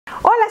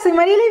Hola, soy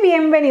Marielly y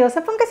bienvenidos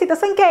a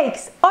Punkecitos and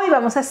Cakes. Hoy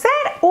vamos a hacer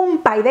un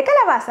pie de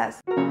calabazas.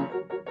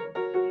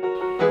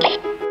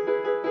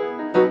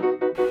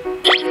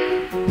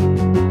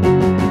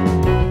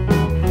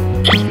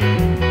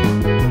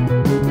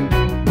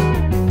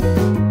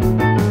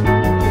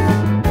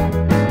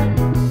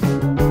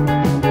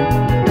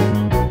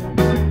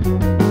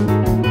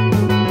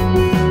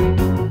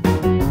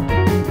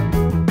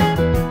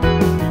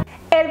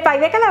 El pie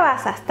de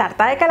calabazas,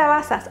 tarta de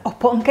calabazas o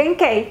pumpkin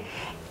cake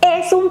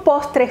es un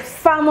postre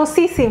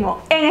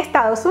famosísimo en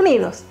Estados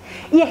Unidos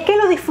y es que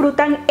lo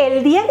disfrutan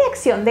el Día de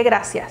Acción de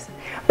Gracias.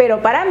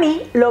 Pero para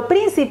mí lo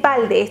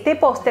principal de este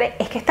postre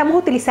es que estamos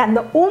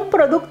utilizando un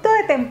producto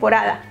de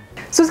temporada.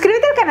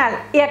 Suscríbete al canal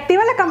y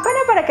activa la campana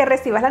para que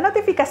recibas la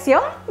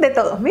notificación de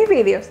todos mis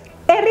vídeos.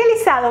 He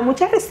realizado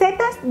muchas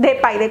recetas de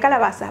pie de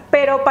calabaza,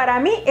 pero para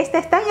mí esta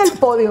está en el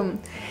podium.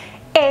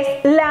 Es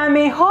la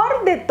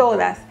mejor de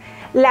todas.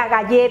 La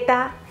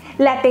galleta,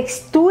 la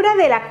textura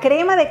de la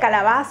crema de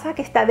calabaza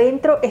que está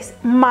dentro es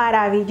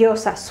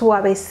maravillosa,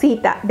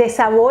 suavecita, de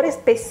sabor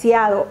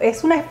especiado,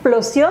 es una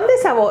explosión de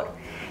sabor.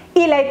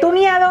 Y la he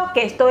tuneado,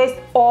 que esto es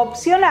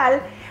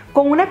opcional,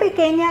 con una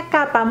pequeña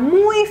capa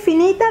muy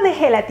finita de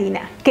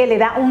gelatina, que le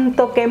da un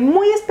toque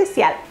muy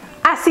especial.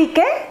 Así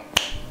que,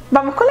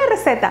 vamos con la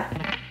receta.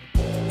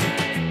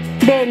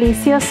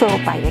 Delicioso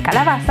pie de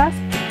calabazas,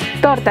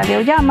 torta de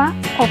oyama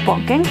o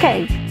pumpkin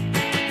cake.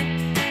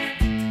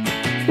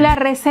 La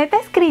receta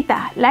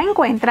escrita la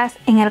encuentras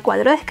en el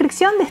cuadro de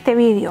descripción de este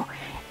vídeo,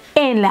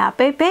 en la app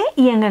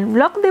y en el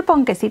blog de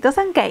Punkecitos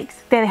and Cakes.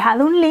 Te he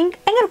dejado un link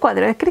en el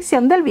cuadro de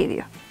descripción del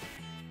vídeo.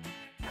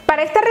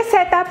 Para esta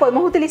receta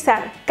podemos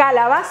utilizar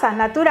calabaza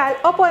natural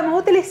o podemos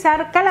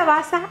utilizar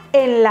calabaza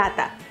en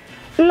lata.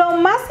 Lo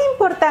más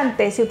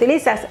importante si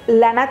utilizas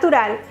la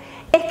natural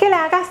es que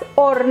la hagas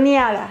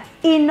horneada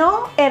y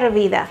no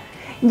hervida,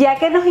 ya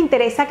que nos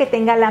interesa que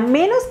tenga la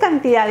menos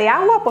cantidad de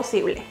agua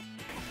posible.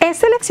 He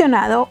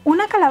seleccionado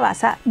una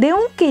calabaza de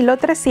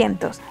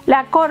 1,3 kg,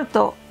 la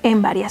corto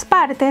en varias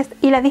partes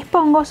y la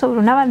dispongo sobre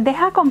una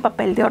bandeja con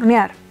papel de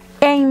hornear.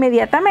 E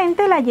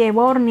inmediatamente la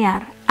llevo a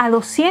hornear a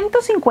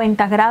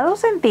 250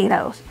 grados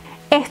centígrados.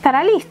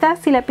 Estará lista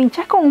si la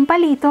pinchas con un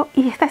palito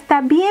y esta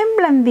está bien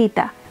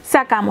blandita.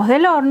 Sacamos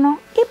del horno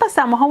y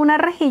pasamos a una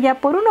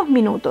rejilla por unos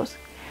minutos.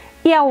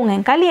 Y aún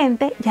en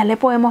caliente ya le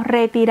podemos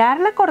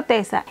retirar la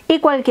corteza y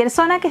cualquier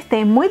zona que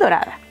esté muy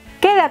dorada.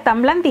 Queda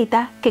tan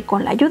blandita que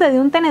con la ayuda de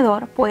un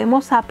tenedor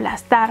podemos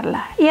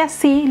aplastarla y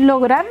así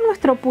lograr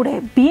nuestro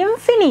puré bien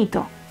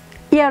finito.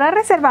 Y ahora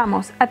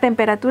reservamos a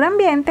temperatura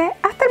ambiente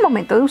hasta el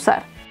momento de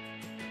usar.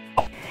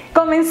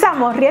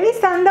 Comenzamos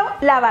realizando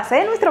la base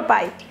de nuestro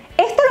pie.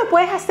 Esto lo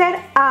puedes hacer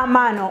a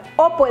mano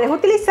o puedes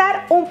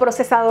utilizar un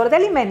procesador de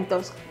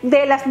alimentos.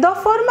 De las dos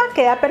formas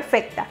queda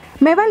perfecta.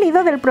 Me he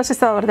valido del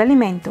procesador de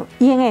alimentos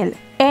y en él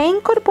he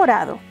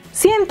incorporado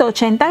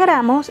 180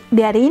 gramos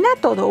de harina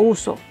todo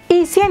uso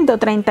y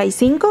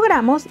 135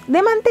 gramos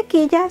de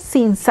mantequilla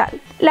sin sal.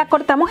 La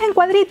cortamos en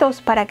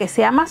cuadritos para que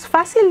sea más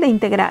fácil de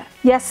integrar,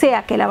 ya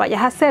sea que la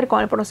vayas a hacer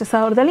con el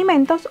procesador de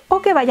alimentos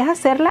o que vayas a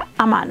hacerla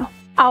a mano.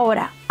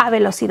 Ahora, a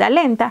velocidad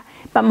lenta,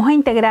 vamos a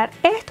integrar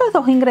estos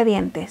dos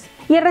ingredientes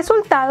y el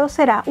resultado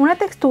será una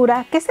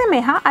textura que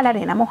semeja a la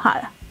arena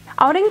mojada.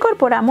 Ahora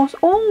incorporamos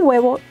un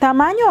huevo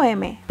tamaño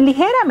M,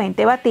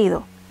 ligeramente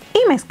batido,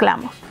 y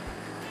mezclamos.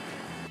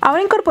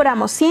 Ahora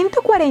incorporamos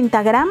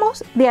 140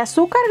 gramos de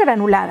azúcar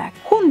granulada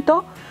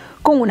junto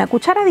con una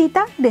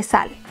cucharadita de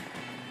sal.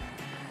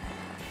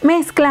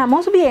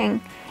 Mezclamos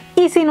bien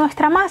y si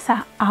nuestra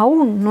masa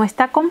aún no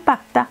está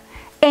compacta,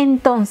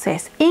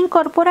 entonces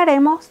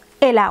incorporaremos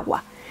el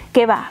agua,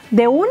 que va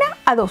de 1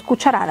 a 2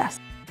 cucharadas.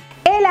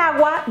 El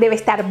agua debe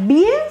estar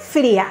bien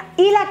fría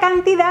y la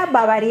cantidad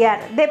va a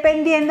variar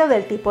dependiendo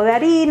del tipo de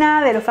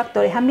harina, de los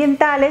factores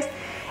ambientales.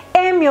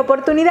 En mi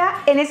oportunidad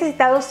he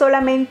necesitado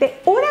solamente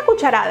una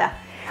cucharada,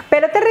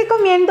 pero te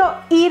recomiendo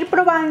ir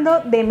probando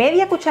de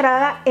media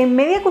cucharada en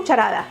media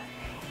cucharada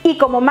y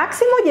como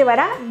máximo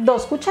llevará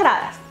 2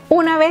 cucharadas.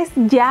 Una vez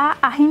ya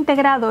has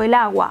integrado el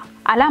agua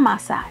a la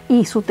masa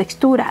y su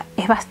textura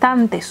es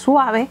bastante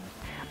suave,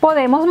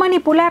 podemos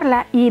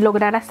manipularla y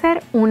lograr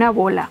hacer una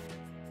bola,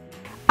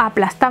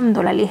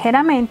 aplastándola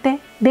ligeramente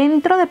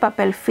dentro de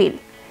papel film.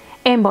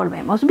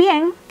 Envolvemos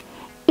bien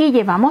y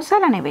llevamos a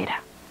la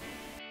nevera.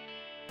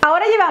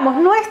 Ahora llevamos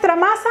nuestra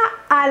masa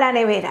a la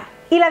nevera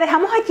y la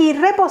dejamos allí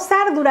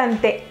reposar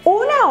durante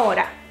 1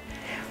 hora.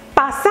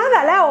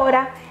 Pasada la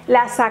hora,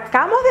 la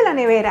sacamos de la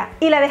nevera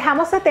y la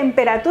dejamos a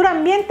temperatura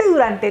ambiente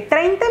durante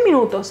 30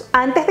 minutos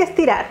antes de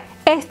estirar.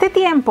 Este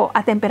tiempo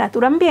a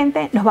temperatura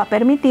ambiente nos va a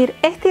permitir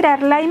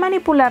estirarla y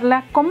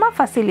manipularla con más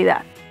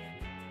facilidad.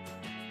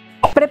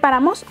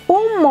 Preparamos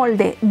un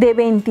molde de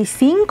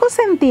 25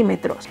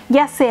 centímetros,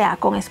 ya sea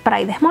con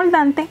spray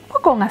desmoldante o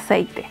con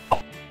aceite.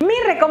 Mi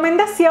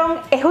recomendación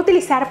es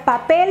utilizar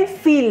papel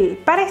film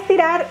para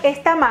estirar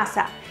esta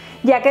masa,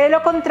 ya que de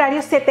lo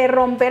contrario se te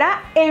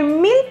romperá en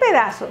 1000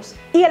 pedazos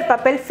y el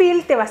papel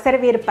film te va a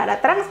servir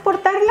para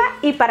transportarla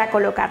y para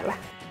colocarla.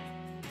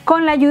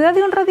 Con la ayuda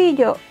de un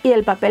rodillo y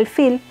el papel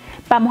film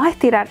vamos a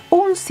estirar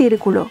 1 un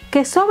círculo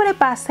que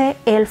sobrepase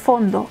el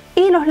fondo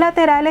y los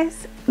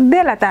laterales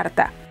de la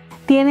tarta.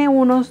 Tiene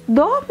unos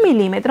 2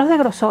 milímetros de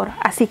grosor,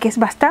 así que es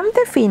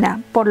bastante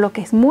fina, por lo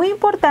que es muy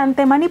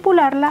importante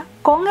manipularla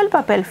con el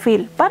papel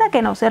film para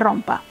que no se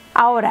rompa.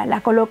 Ahora la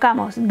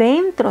colocamos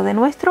dentro de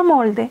nuestro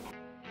molde,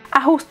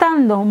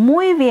 ajustando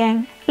muy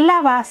bien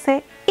la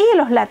base y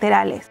los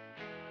laterales.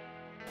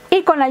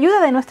 Y con la ayuda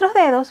de nuestros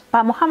dedos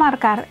vamos a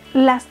marcar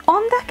las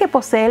ondas que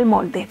posee el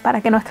molde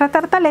para que nuestra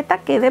tartaleta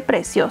quede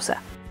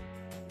preciosa.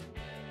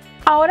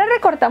 Ahora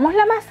recortamos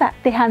la masa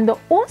dejando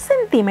 1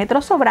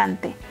 centímetro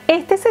sobrante.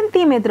 Este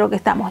centímetro que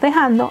estamos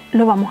dejando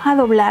lo vamos a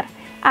doblar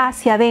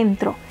hacia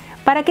adentro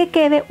para que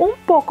quede un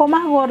poco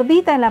más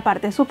gordita en la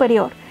parte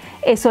superior.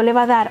 Eso le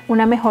va a dar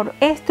una mejor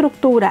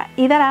estructura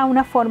y dará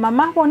una forma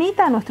más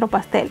bonita a nuestro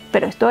pastel,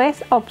 pero esto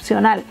es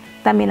opcional,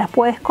 también las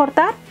puedes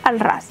cortar al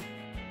ras.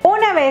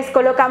 Una vez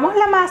colocamos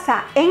la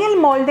masa en el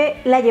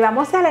molde, la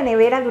llevamos a la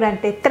nevera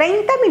durante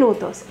 30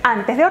 minutos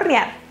antes de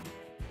hornear.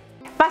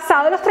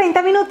 Pasados los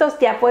 30 minutos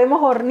ya podemos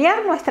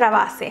hornear nuestra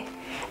base.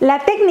 La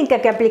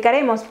técnica que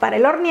aplicaremos para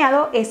el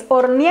horneado es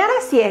hornear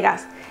a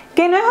ciegas,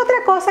 que no es otra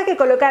cosa que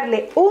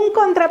colocarle un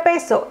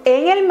contrapeso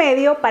en el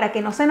medio para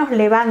que no se nos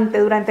levante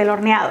durante el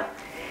horneado.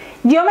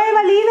 Yo me he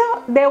valido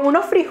de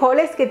unos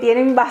frijoles que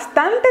tienen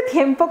bastante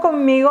tiempo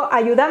conmigo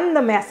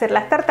ayudándome a hacer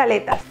las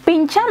tartaletas.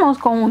 Pinchamos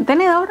con un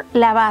tenedor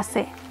la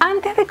base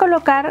antes de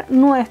colocar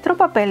nuestro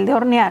papel de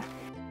hornear.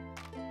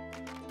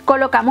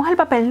 Colocamos el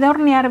papel de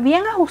hornear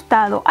bien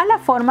ajustado a la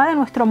forma de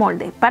nuestro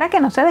molde para que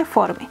no se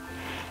deforme.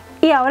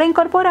 Y ahora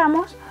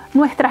incorporamos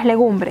nuestras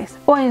legumbres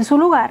o en su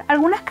lugar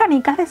algunas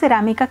canicas de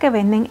cerámica que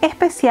venden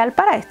especial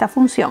para esta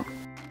función.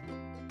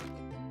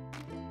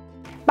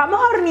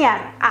 Vamos a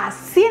hornear a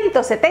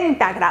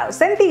 170 grados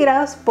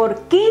centígrados por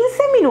 15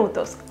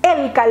 minutos,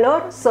 el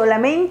calor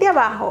solamente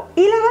abajo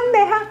y la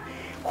bandeja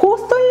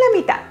justo en la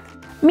mitad.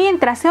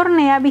 Mientras se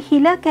hornea,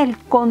 vigila que el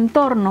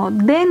contorno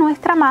de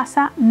nuestra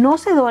masa no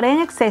se dore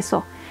en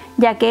exceso,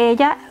 ya que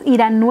ella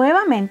irá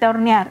nuevamente a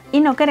hornear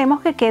y no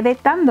queremos que quede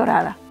tan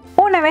dorada.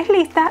 Una vez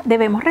lista,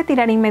 debemos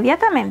retirar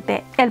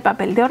inmediatamente el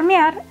papel de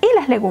hornear y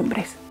las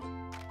legumbres.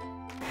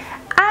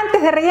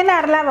 Antes de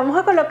rellenarla, vamos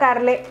a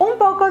colocarle un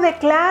poco de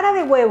clara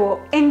de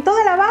huevo en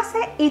toda la base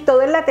y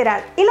todo el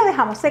lateral y lo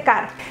dejamos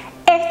secar.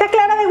 Esta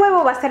clara de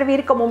huevo va a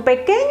servir como un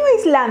pequeño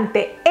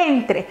aislante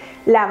entre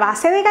la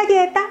base de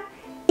galleta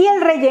y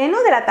el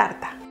relleno de la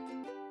tarta.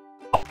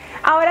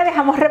 Ahora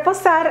dejamos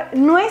reposar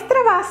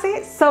nuestra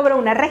base sobre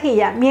una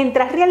rejilla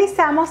mientras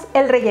realizamos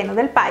el relleno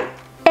del pie.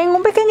 En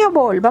un pequeño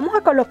bol vamos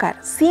a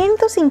colocar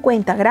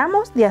 150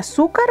 gramos de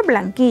azúcar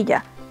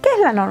blanquilla, que es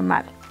la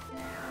normal,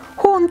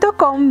 junto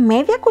con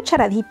media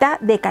cucharadita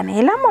de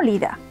canela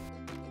molida,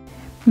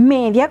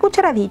 media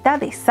cucharadita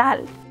de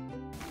sal,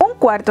 un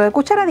cuarto de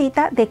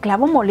cucharadita de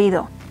clavo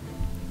molido,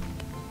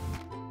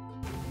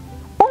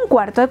 un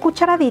cuarto de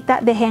cucharadita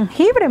de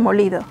jengibre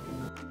molido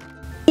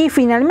y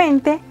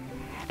finalmente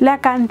la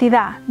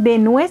cantidad de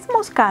nuez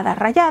moscada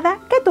rallada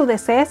que tú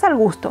desees al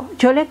gusto.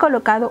 Yo le he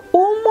colocado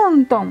un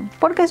montón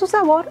porque su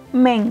sabor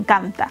me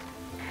encanta.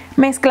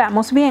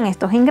 Mezclamos bien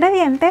estos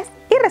ingredientes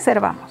y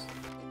reservamos.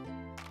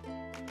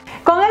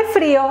 Con el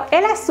frío,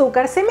 el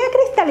azúcar se me ha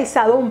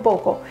cristalizado un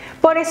poco,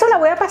 por eso la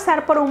voy a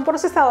pasar por un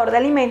procesador de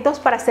alimentos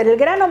para hacer el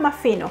grano más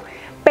fino,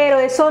 pero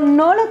eso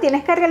no lo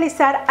tienes que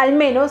realizar al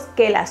menos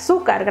que el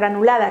azúcar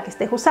granulada que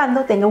estés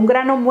usando tenga un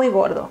grano muy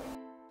gordo.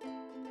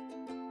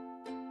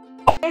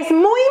 Es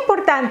muy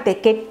importante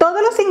que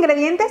todos los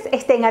ingredientes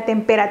estén a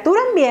temperatura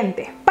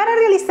ambiente para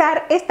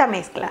realizar esta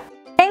mezcla.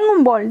 En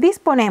un bol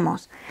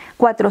disponemos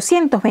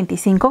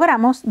 425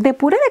 gramos de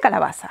puré de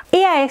calabaza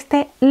y a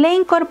este le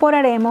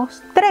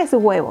incorporaremos 3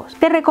 huevos.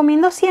 Te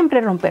recomiendo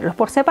siempre romperlos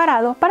por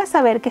separado para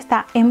saber que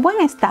está en buen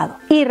estado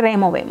y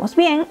removemos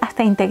bien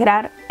hasta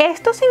integrar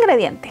estos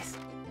ingredientes.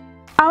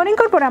 Ahora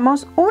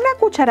incorporamos una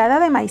cucharada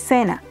de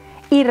maicena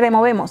y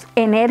removemos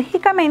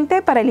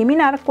enérgicamente para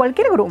eliminar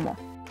cualquier grumo.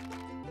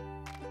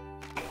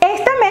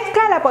 Esta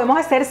mezcla la podemos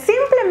hacer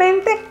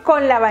simplemente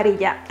con la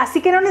varilla,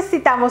 así que no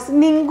necesitamos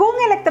ningún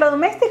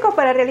electrodoméstico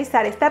para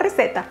realizar esta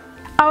receta.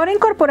 Ahora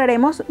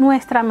incorporaremos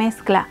nuestra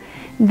mezcla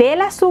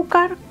del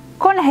azúcar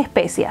con las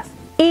especias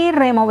y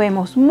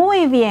removemos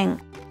muy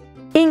bien.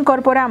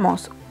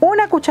 Incorporamos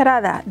una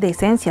cucharada de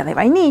esencia de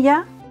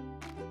vainilla,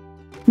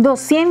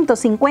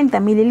 250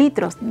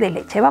 mililitros de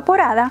leche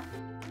evaporada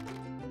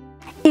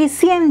y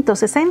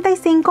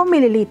 165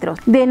 mililitros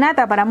de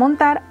nata para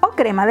montar o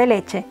crema de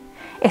leche.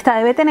 Esta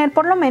debe tener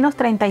por lo menos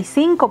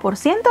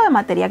 35% de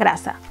materia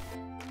grasa.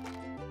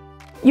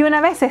 Y una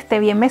vez esté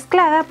bien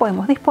mezclada,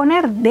 podemos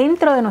disponer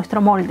dentro de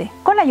nuestro molde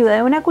con la ayuda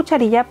de una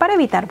cucharilla para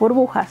evitar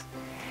burbujas.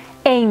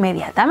 E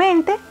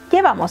inmediatamente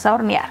llevamos a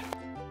hornear.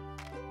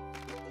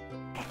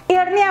 Y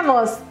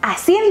horneamos a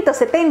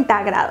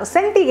 170 grados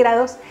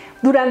centígrados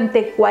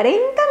durante 40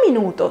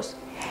 minutos.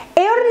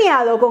 He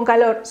horneado con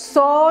calor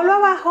solo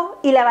abajo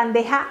y la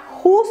bandeja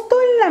justo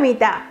en la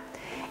mitad.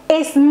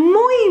 Es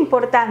muy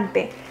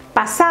importante,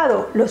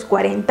 pasado los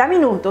 40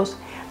 minutos,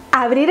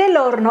 abrir el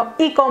horno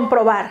y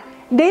comprobar.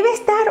 Debe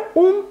estar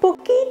un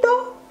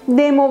poquito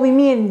de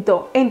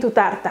movimiento en tu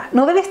tarta.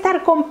 No debe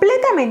estar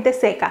completamente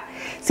seca,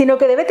 sino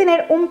que debe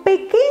tener un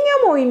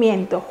pequeño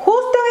movimiento.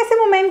 Justo en ese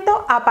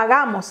momento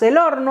apagamos el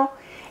horno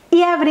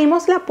y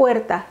abrimos la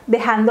puerta,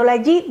 dejándola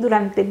allí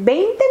durante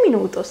 20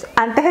 minutos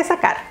antes de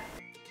sacar.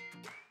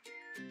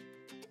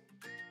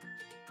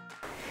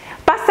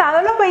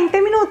 Pasados los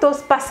 20 minutos,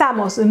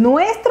 pasamos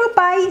nuestro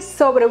pie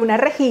sobre una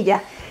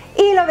rejilla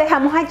y lo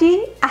dejamos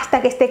allí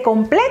hasta que esté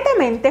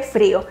completamente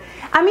frío.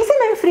 A mí se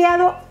me ha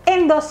enfriado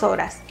en 2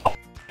 horas.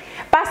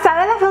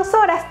 Pasadas las 2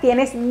 horas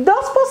tienes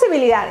dos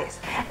posibilidades.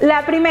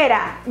 La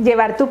primera,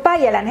 llevar tu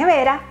pie a la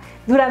nevera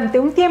durante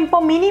un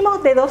tiempo mínimo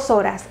de 2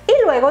 horas y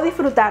luego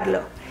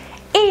disfrutarlo.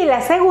 Y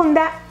la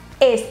segunda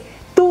es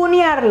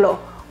tunearlo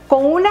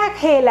con una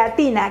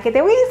gelatina que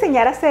te voy a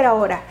enseñar a hacer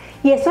ahora.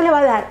 Y eso le va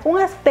a dar un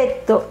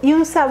aspecto y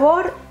un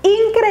sabor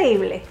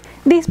increíble.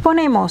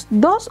 Disponemos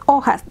 2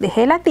 hojas de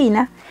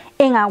gelatina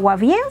en agua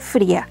bien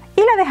fría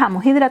y la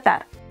dejamos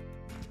hidratar.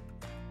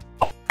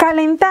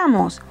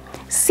 Calentamos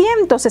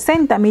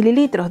 160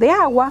 mililitros de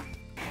agua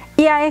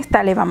y a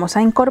esta le vamos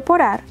a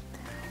incorporar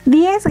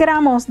 10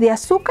 gramos de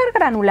azúcar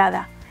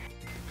granulada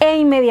e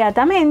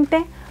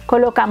inmediatamente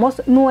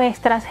colocamos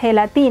nuestras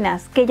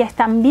gelatinas que ya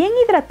están bien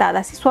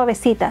hidratadas y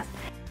suavecitas.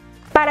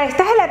 Para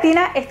esta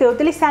gelatina estoy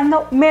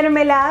utilizando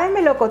mermelada de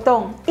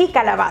melocotón y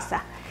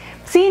calabaza.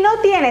 Si no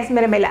tienes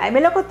mermelada de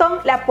melocotón,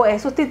 la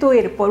puedes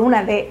sustituir por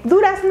una de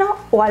durazno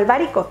o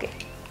albaricoque.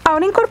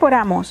 Ahora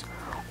incorporamos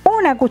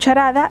una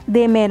cucharada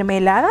de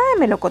mermelada de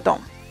melocotón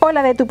o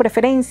la de tu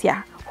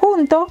preferencia,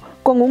 junto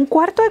con un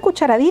cuarto de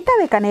cucharadita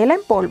de canela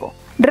en polvo.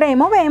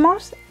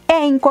 Removemos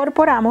e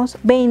incorporamos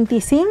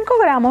 25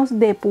 gramos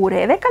de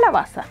puré de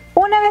calabaza.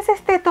 Una vez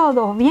esté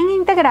todo bien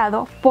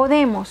integrado,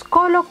 podemos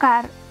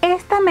colocar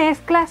esta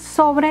mezcla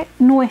sobre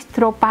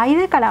nuestro pie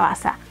de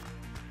calabaza.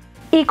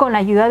 Y con la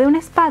ayuda de una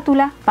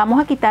espátula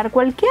vamos a quitar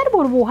cualquier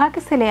burbuja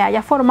que se le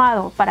haya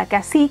formado para que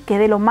así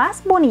quede lo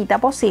más bonita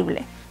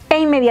posible. E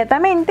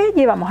inmediatamente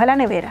llevamos a la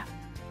nevera.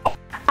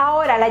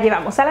 Ahora la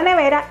llevamos a la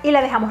nevera y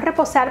la dejamos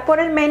reposar por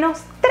al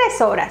menos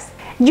 3 horas.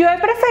 Yo he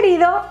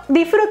preferido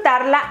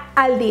disfrutarla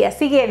al día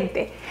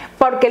siguiente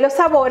porque los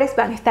sabores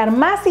van a estar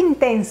más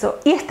intensos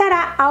y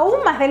estará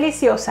aún más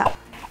deliciosa.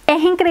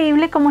 Es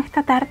increíble cómo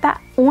esta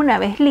tarta, una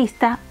vez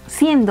lista,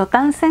 siendo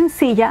tan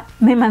sencilla,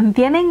 me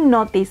mantiene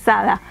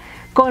hipnotizada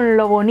con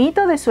lo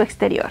bonito de su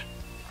exterior.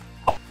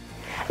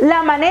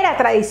 La manera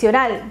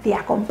tradicional de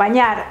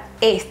acompañar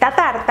esta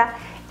tarta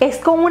es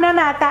con una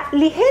nata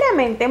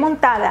ligeramente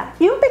montada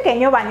y un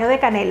pequeño baño de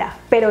canela,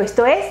 pero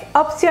esto es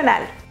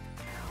opcional.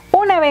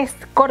 Una vez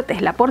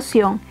cortes la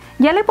porción,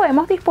 ya le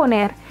podemos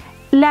disponer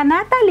la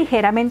nata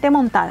ligeramente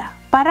montada.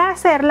 Para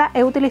hacerla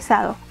he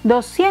utilizado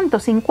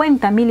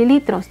 250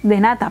 mililitros de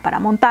nata para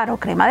montar o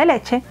crema de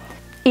leche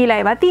y la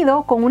he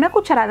batido con una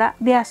cucharada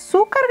de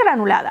azúcar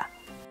granulada.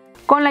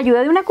 Con la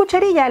ayuda de una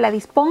cucharilla la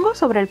dispongo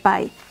sobre el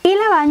pie y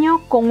la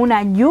baño con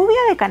una lluvia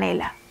de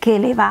canela que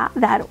le va a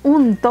dar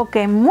un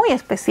toque muy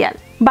especial.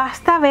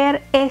 Basta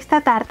ver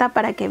esta tarta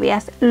para que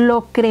veas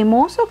lo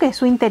cremoso que es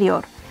su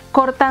interior.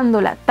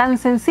 Cortándola tan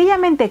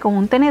sencillamente con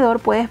un tenedor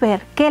puedes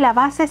ver que la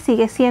base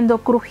sigue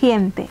siendo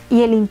crujiente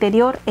y el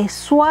interior es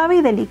suave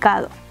y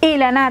delicado. Y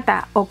la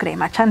nata o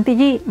crema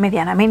chantilly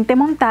medianamente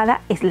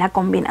montada es la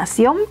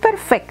combinación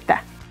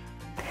perfecta.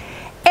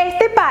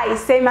 Este pie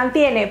se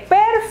mantiene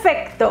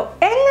perfecto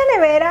en la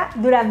nevera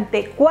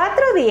durante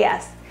 4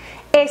 días.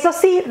 Eso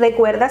sí,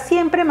 recuerda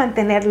siempre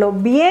mantenerlo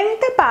bien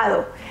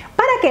tapado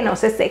para que no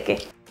se seque.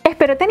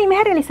 Espero te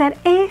animes a realizar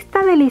esta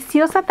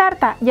deliciosa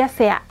tarta, ya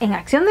sea en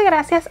Acción de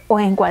Gracias o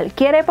en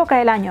cualquier época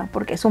del año,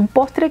 porque es un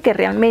postre que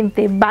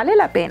realmente vale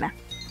la pena.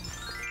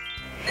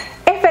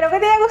 Espero que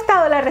te haya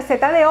gustado la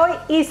receta de hoy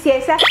y si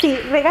es así,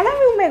 regálame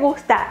un me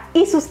gusta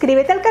y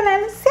suscríbete al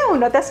canal si aún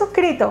no te has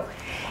suscrito.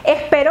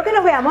 Espero que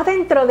nos veamos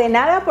dentro de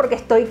nada porque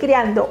estoy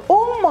creando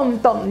un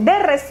montón de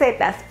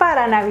recetas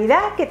para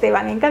Navidad que te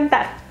van a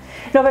encantar.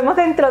 Nos vemos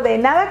dentro de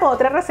nada con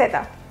otra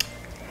receta.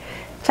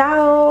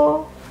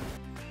 ¡Chao!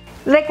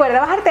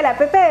 Recuerda bajarte la app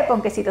de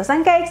Ponquecitos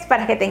and Cakes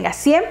para que tengas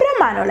siempre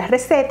a mano las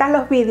recetas,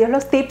 los vídeos,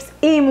 los tips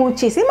y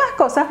muchísimas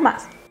cosas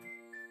más.